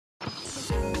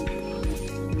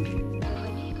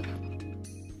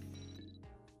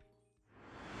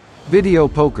Video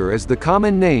poker is the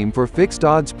common name for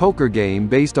fixed-odds poker game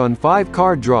based on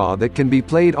 5-card draw that can be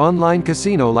played online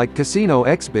casino like Casino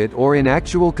XBit or in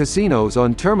actual casinos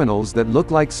on terminals that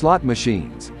look like slot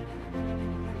machines.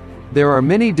 There are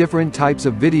many different types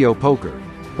of video poker,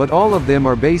 but all of them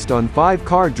are based on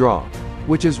 5-card draw,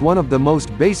 which is one of the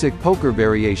most basic poker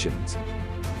variations.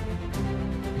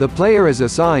 The player is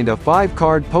assigned a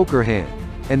 5-card poker hand,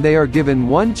 and they are given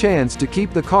one chance to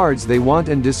keep the cards they want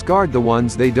and discard the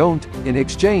ones they don't, in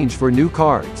exchange for new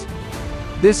cards.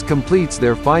 This completes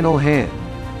their final hand.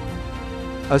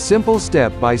 A simple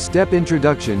step-by-step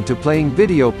introduction to playing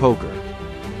video poker.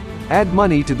 Add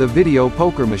money to the video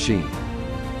poker machine.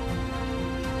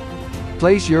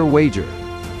 Place your wager.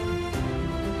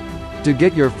 To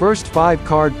get your first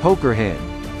 5-card poker hand,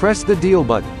 press the deal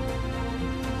button.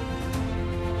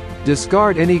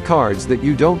 Discard any cards that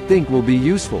you don't think will be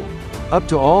useful. Up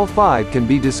to all 5 can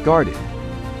be discarded.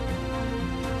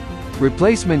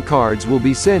 Replacement cards will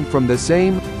be sent from the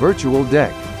same virtual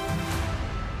deck.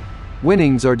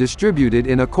 Winnings are distributed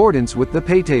in accordance with the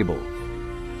pay table.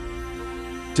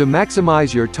 To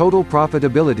maximize your total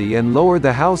profitability and lower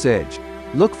the house edge,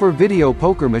 look for video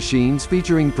poker machines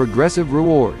featuring progressive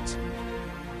rewards.